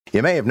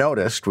You may have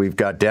noticed we've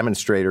got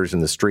demonstrators in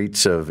the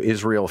streets of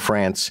Israel,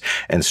 France,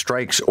 and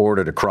strikes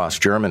ordered across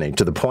Germany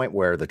to the point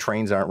where the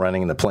trains aren't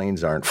running and the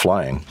planes aren't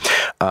flying.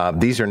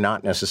 These are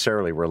not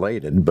necessarily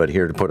related, but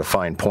here to put a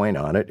fine point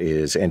on it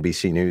is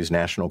NBC News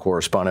national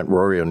correspondent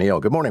Rory O'Neill.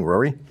 Good morning,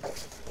 Rory.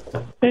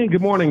 Hey,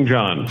 good morning,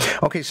 John.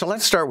 Okay, so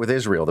let's start with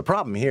Israel. The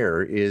problem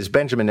here is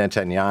Benjamin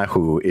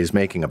Netanyahu is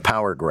making a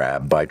power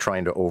grab by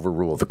trying to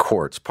overrule the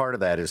courts. Part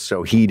of that is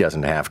so he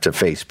doesn't have to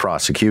face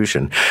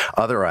prosecution.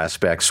 Other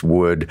aspects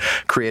would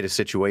create a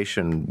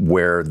situation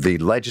where the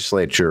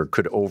legislature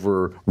could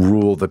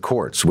overrule the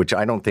courts, which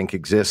I don't think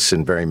exists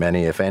in very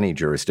many, if any,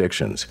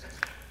 jurisdictions.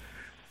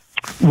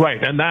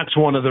 Right, and that's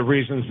one of the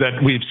reasons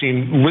that we've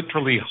seen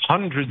literally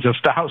hundreds of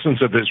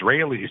thousands of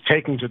Israelis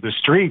taking to the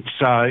streets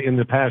in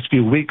the past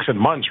few weeks and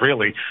months,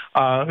 really,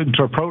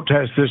 to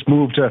protest this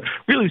move to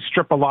really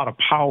strip a lot of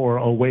power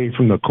away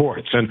from the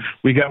courts. And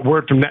we got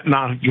word from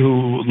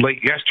Netanyahu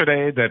late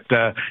yesterday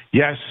that,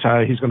 yes,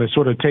 he's going to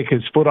sort of take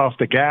his foot off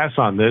the gas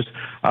on this,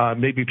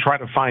 maybe try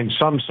to find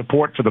some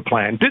support for the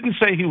plan. Didn't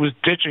say he was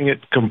ditching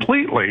it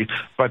completely,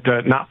 but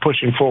not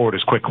pushing forward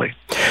as quickly.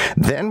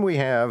 Then we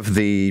have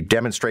the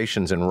demonstrations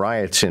and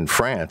riots in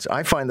France.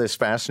 I find this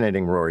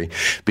fascinating, Rory,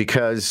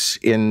 because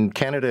in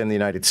Canada and the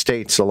United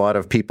States, a lot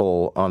of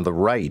people on the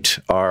right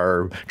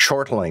are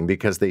chortling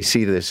because they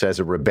see this as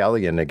a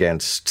rebellion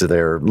against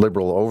their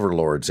liberal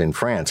overlords in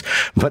France.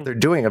 But they're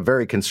doing a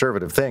very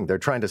conservative thing. They're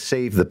trying to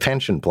save the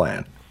pension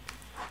plan.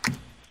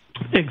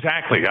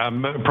 Exactly.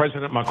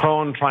 President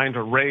Macron trying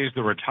to raise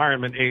the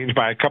retirement age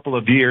by a couple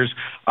of years,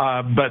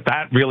 but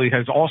that really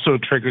has also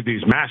triggered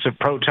these massive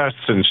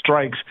protests and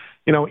strikes.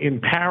 You know, in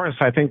Paris,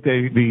 I think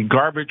the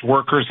garbage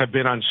workers have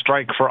been on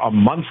strike for a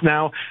month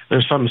now.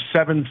 There's some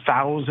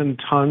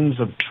 7,000 tons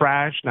of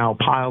trash now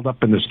piled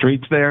up in the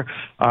streets there.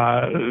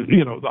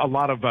 A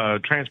lot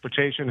of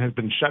transportation has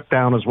been shut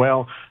down as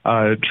well.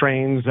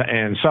 Trains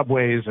and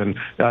subways and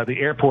the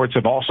airports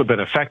have also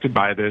been affected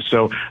by this.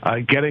 So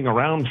getting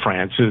around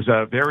France is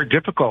very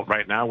difficult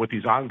right now with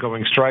these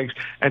ongoing strikes.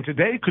 And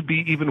today could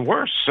be even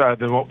worse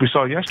than what we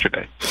saw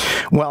yesterday.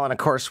 Well, and of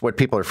course, what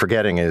people are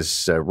forgetting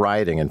is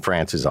rioting in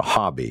France is a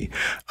hobby.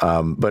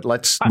 But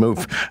let's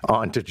move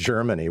on to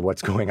Germany.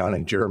 What's going on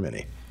in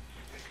Germany?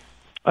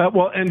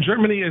 And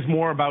Germany is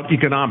more about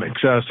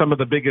economics. Some of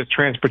the biggest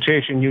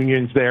transportation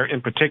unions there,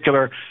 in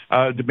particular,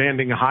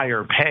 demanding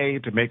higher pay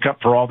to make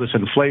up for all this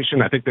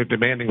inflation. I think they're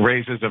demanding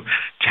raises of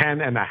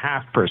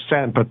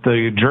 10.5%, but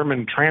the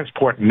German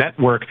transport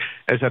network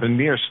is at a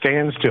near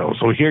standstill.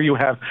 So here you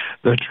have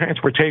the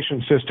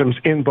transportation systems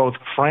in both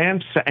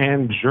France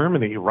and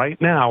Germany right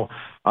now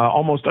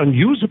almost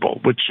unusable,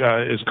 which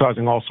is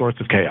causing all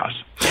sorts of chaos.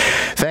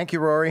 Thank you,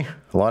 Rory.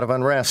 A lot of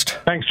unrest.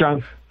 Thanks,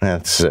 John.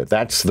 That's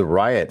the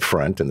riot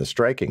front and the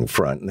striking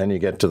front. And then you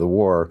get to the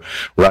war,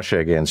 Russia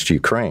against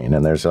Ukraine,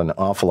 and there's an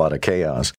awful lot of chaos.